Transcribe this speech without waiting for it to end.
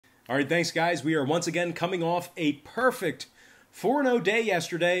All right, thanks, guys. We are once again coming off a perfect 4-0 day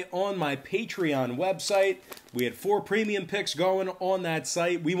yesterday on my Patreon website. We had 4 premium picks going on that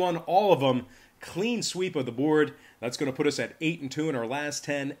site. We won all of them. Clean sweep of the board. That's going to put us at 8-2 in our last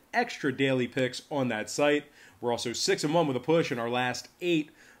 10 extra daily picks on that site. We're also 6-1 with a push in our last 8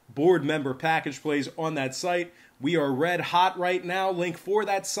 board member package plays on that site. We are red hot right now. Link for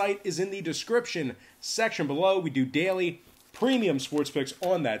that site is in the description section below. We do daily premium sports picks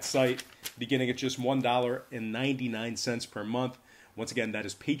on that site, beginning at just $1.99 per month. Once again, that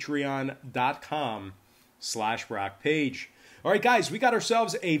is patreon.com/BrockPage. All right, guys, we got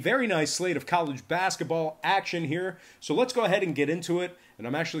ourselves a very nice slate of college basketball action here. So let's go ahead and get into it. And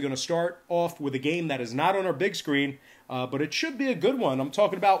I'm actually going to start off with a game that is not on our big screen, but it should be a good one. I'm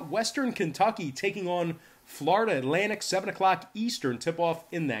talking about Western Kentucky taking on Florida Atlantic, 7 o'clock Eastern tip-off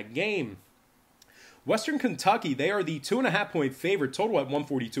in that game. Western Kentucky, they are the 2.5-point favorite, total at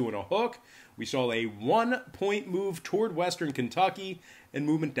 142 and a hook. We saw a 1-point move toward Western Kentucky and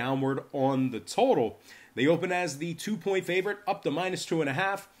movement downward on the total. They open as the 2-point favorite, up to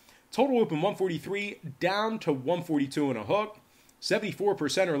 -2.5. Total open 143, down to 142 and a hook.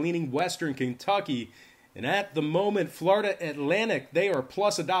 74% are leaning Western Kentucky. And at the moment, Florida Atlantic, they are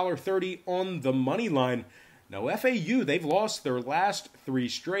plus $1.30 on the money line. Now, FAU, they've lost their last 3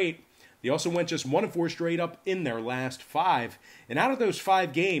 straight. They also went just 1-4 straight up in their last 5. And out of those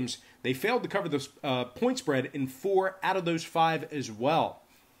 5 games, they failed to cover the point spread in 4 out of those 5 as well.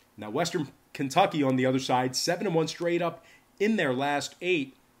 Now, Western Kentucky, on the other side, 7-1 straight up in their last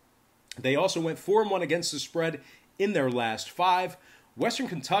 8. They also went 4-1 against the spread in their last 5. Western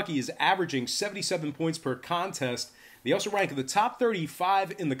Kentucky is averaging 77 points per contest. They also rank in the top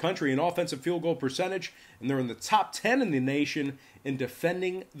 35 in the country in offensive field goal percentage, and they're in the top 10 in the nation in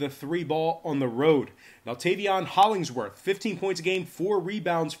defending the 3-ball on the road. Now, Tavion Hollingsworth, 15 points a game, 4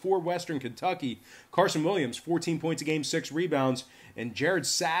 rebounds for Western Kentucky. Carson Williams, 14 points a game, 6 rebounds. And Jared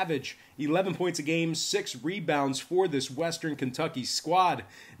Savage, 11 points a game, 6 rebounds for this Western Kentucky squad.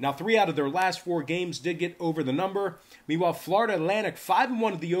 Now, 3 out of their last 4 games did get over the number. Meanwhile, Florida Atlantic,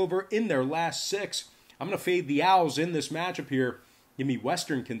 5-1 of the over in their last 6. I'm going to fade the Owls in this matchup here. Give me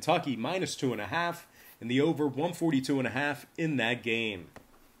Western Kentucky -2.5 and the over 142.5 in that game.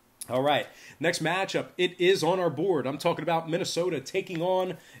 All right, next matchup, it is on our board. I'm talking about Minnesota taking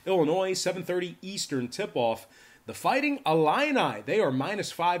on Illinois, 7:30 Eastern tip-off. The Fighting Illini, they are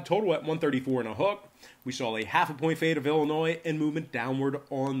 -5, total at 134 and a hook. We saw a 0.5-point fade of Illinois and movement downward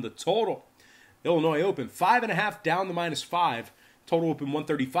on the total. Illinois open 5.5 down to -5. Total open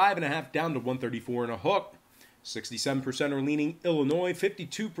 135.5 down to 134 and a hook. 67% are leaning Illinois,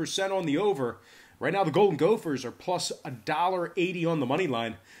 52% on the over. Right now, the Golden Gophers are plus $1.80 on the money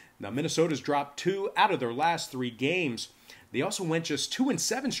line. Now, Minnesota's dropped 2 out of their last 3 games. They also went just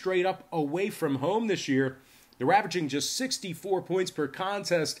 2-7 straight up away from home this year. They're averaging just 64 points per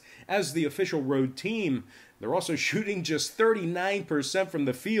contest as the official road team. They're also shooting just 39% from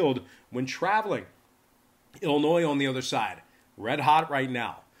the field when traveling. Illinois on the other side, red hot right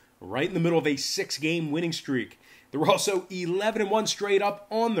now, right in the middle of a 6-game winning streak. They're also 11-1 straight up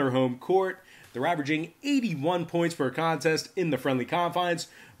on their home court. They're averaging 81 points per contest in the friendly confines.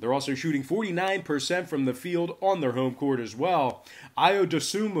 They're also shooting 49% from the field on their home court as well. Ayo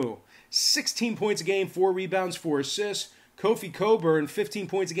Dosunmu, 16 points a game, 4 rebounds, 4 assists. Kofi Coburn, 15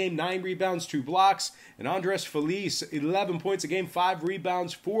 points a game, 9 rebounds, 2 blocks. And Andres Feliz, 11 points a game, 5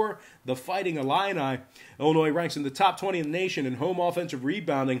 rebounds for the Fighting Illini. Illinois ranks in the top 20 in the nation in home offensive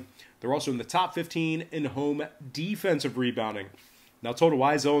rebounding. They're also in the top 15 in home defensive rebounding. Now,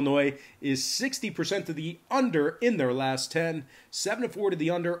 total-wise, Illinois is 60% to the under in their last 10, 7-4 to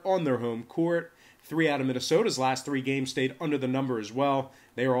the under on their home court. 3 out of Minnesota's last 3 games stayed under the number as well.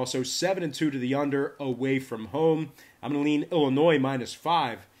 They are also 7-2 to the under away from home. I'm going to lean Illinois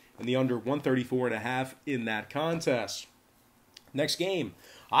 -5 and the under 134.5 in that contest. Next game,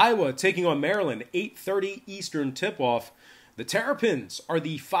 Iowa taking on Maryland, 8:30 Eastern tip-off. The Terrapins are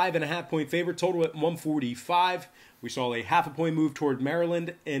the 5.5-point favorite, total at 145. We saw a 0.5-point move toward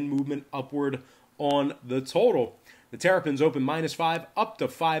Maryland and movement upward on the total. The Terrapins open -5 up to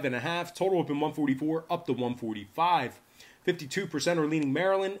 5.5. Total open 144 up to 145. 52% are leaning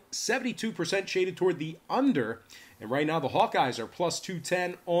Maryland. 72% shaded toward the under. And right now the Hawkeyes are plus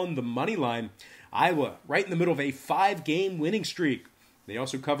 210 on the money line. Iowa right in the middle of a 5-game winning streak. They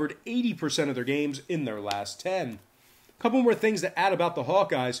also covered 80% of their games in their last 10. A couple more things to add about the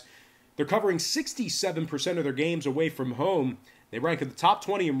Hawkeyes. They're covering 67% of their games away from home. They rank in the top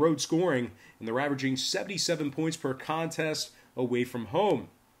 20 in road scoring, and they're averaging 77 points per contest away from home.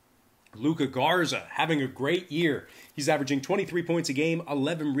 Luka Garza having a great year. He's averaging 23 points a game,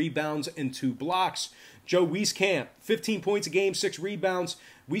 11 rebounds, and 2 blocks. Joe Wieskamp, 15 points a game, 6 rebounds.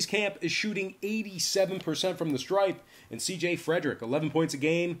 Wieskamp is shooting 87% from the stripe. And C.J. Frederick, 11 points a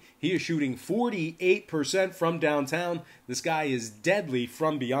game. He is shooting 48% from downtown. This guy is deadly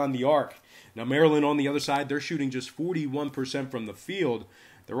from beyond the arc. Now, Maryland on the other side, they're shooting just 41% from the field.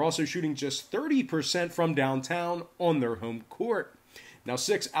 They're also shooting just 30% from downtown on their home court. Now,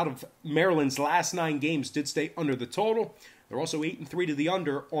 6 out of Maryland's last 9 games did stay under the total. They're also 8-3 to the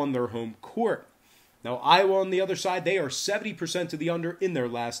under on their home court. Now, Iowa on the other side, they are 70% to the under in their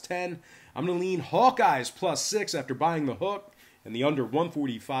last 10. I'm going to lean Hawkeyes +6 after buying the hook and the under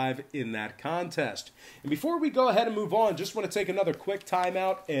 145 in that contest. And before we go ahead and move on, just want to take another quick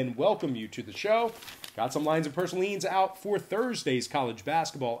timeout and welcome you to the show. Got some lines and personal leans out for Thursday's college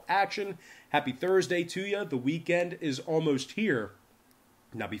basketball action. Happy Thursday to you. The weekend is almost here.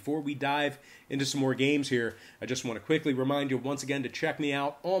 Now, before we dive into some more games here, I just want to quickly remind you once again to check me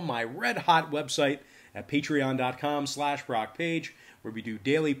out on my red-hot website at patreon.com/BrockPage, where we do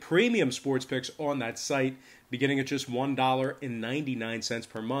daily premium sports picks on that site, beginning at just $1.99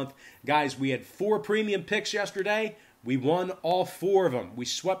 per month. Guys, we had 4 premium picks yesterday. We won all 4 of them. We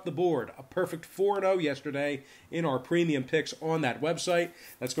swept the board. A perfect 4-0 yesterday in our premium picks on that website.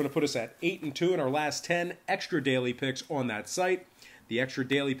 That's going to put us at 8-2 in our last 10 extra daily picks on that site. The extra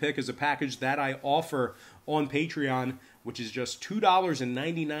daily pick is a package that I offer on Patreon, which is just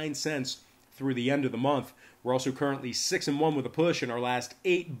 $2.99 through the end of the month. We're also currently 6-1 with a push in our last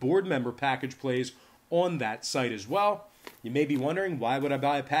 8 board member package plays on that site as well. You may be wondering, why would I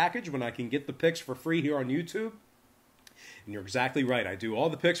buy a package when I can get the picks for free here on YouTube? And you're exactly right. I do all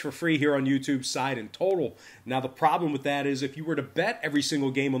the picks for free here on YouTube, side and total. Now, the problem with that is if you were to bet every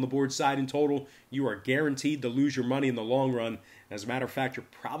single game on the board, side and total, you are guaranteed to lose your money in the long run. As a matter of fact, you're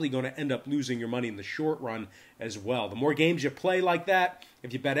probably going to end up losing your money in the short run as well. The more games you play like that,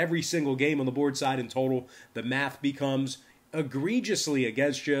 if you bet every single game on the board, side and total, the math becomes egregiously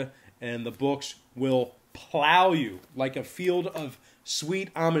against you, and the books will plow you like a field of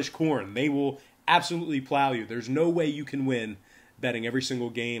sweet Amish corn. They will absolutely plow you. There's no way you can win betting every single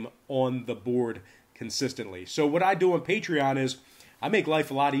game on the board consistently. So what I do on Patreon is I make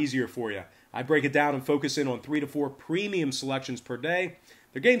life a lot easier for you. I break it down and focus in on 3 to 4 premium selections per day.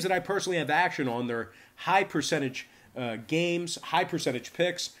 They're games that I personally have action on. They're high percentage games, high percentage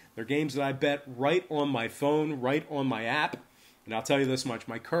picks. They're games that I bet right on my phone, right on my app. And I'll tell you this much,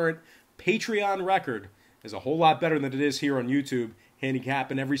 my current Patreon record is a whole lot better than it is here on YouTube,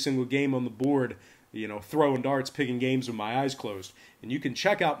 handicapping every single game on the board, throwing darts, picking games with my eyes closed. And you can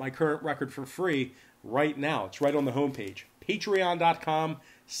check out my current record for free right now. It's right on the homepage,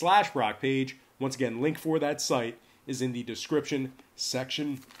 patreon.com/BrockPage. Once again, link for that site is in the description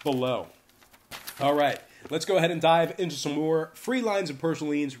section below. All right, let's go ahead and dive into some more free lines and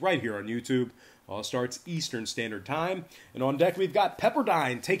personal leans right here on YouTube. All starts Eastern Standard Time. And on deck, we've got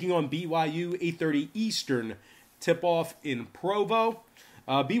Pepperdine taking on BYU, 8:30 Eastern tip-off in Provo.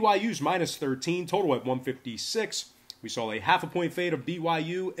 BYU's -13, total at 156. We saw a half a point fade of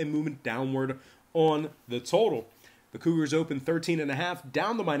BYU and movement downward on the total. The Cougars open 13.5,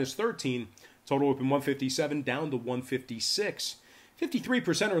 down to -13. Total open 157, down to 156.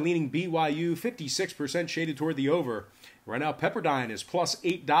 53% are leaning BYU, 56% shaded toward the over. Right now, Pepperdine is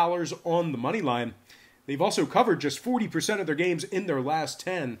 +$8 on the money line. They've also covered just 40% of their games in their last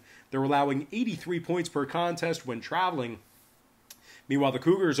 10. They're allowing 83 points per contest when traveling. Meanwhile, the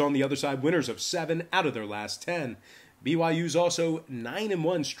Cougars on the other side, winners of 7 out of their last 10. BYU's also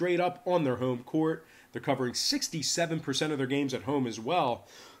 9-1 straight up on their home court. They're covering 67% of their games at home as well.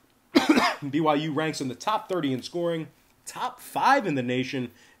 BYU ranks in the top 30 in scoring, top 5 in the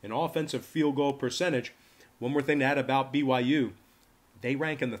nation in offensive field goal percentage. One more thing to add about BYU, they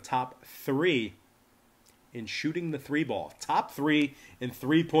rank in the top 3 in shooting the 3 ball. Top 3 in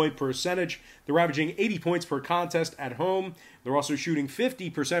 3-point percentage. They're averaging 80 points per contest at home. They're also shooting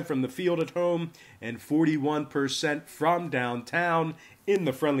 50% from the field at home and 41% from downtown in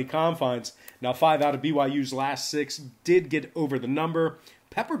the friendly confines. Now, 5 out of BYU's last 6 did get over the number.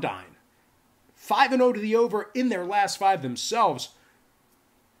 Pepperdine, 5-0 to the over in their last 5 themselves.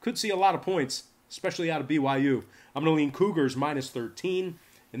 Could see a lot of points, especially out of BYU. I'm going to lean Cougars -13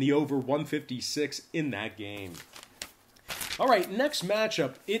 and the over 156 in that game. All right, next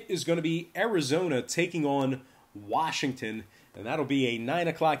matchup, it is going to be Arizona taking on Washington, and that'll be a 9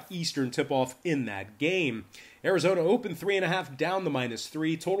 o'clock Eastern tip-off in that game. Arizona open 3.5, down to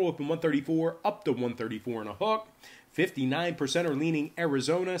 -3. Total open 134, up to 134 and a hook. 59% are leaning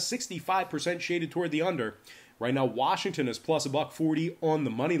Arizona, 65% shaded toward the under. Right now, Washington is plus $1.40 on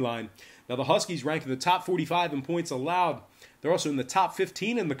the money line. Now, the Huskies rank in the top 45 in points allowed. They're also in the top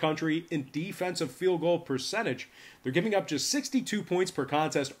 15 in the country in defensive field goal percentage. They're giving up just 62 points per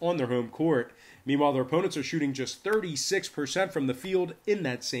contest on their home court. Meanwhile, their opponents are shooting just 36% from the field in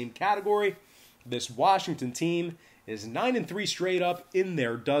that same category. This Washington team is 9-3 straight up in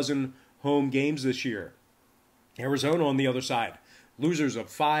their dozen home games this year. Arizona on the other side, losers of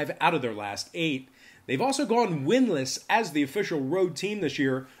 5 out of their last 8. They've also gone winless as the official road team this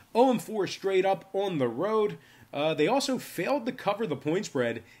year, 0-4 straight up on the road. They also failed to cover the point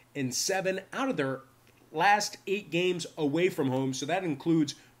spread in 7 out of their last 8 games away from home, so that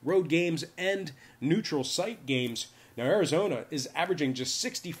includes road games and neutral site games. Now, Arizona is averaging just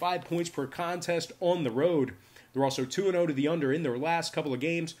 65 points per contest on the road. They're also 2-0 to the under in their last couple of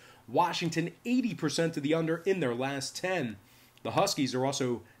games. Washington, 80% to the under in their last 10. The Huskies are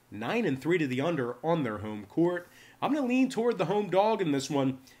also 9-3 to the under on their home court. I'm going to lean toward the home dog in this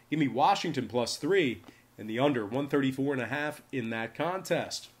one. Give me Washington plus 3 and the under 134.5 in that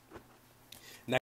contest.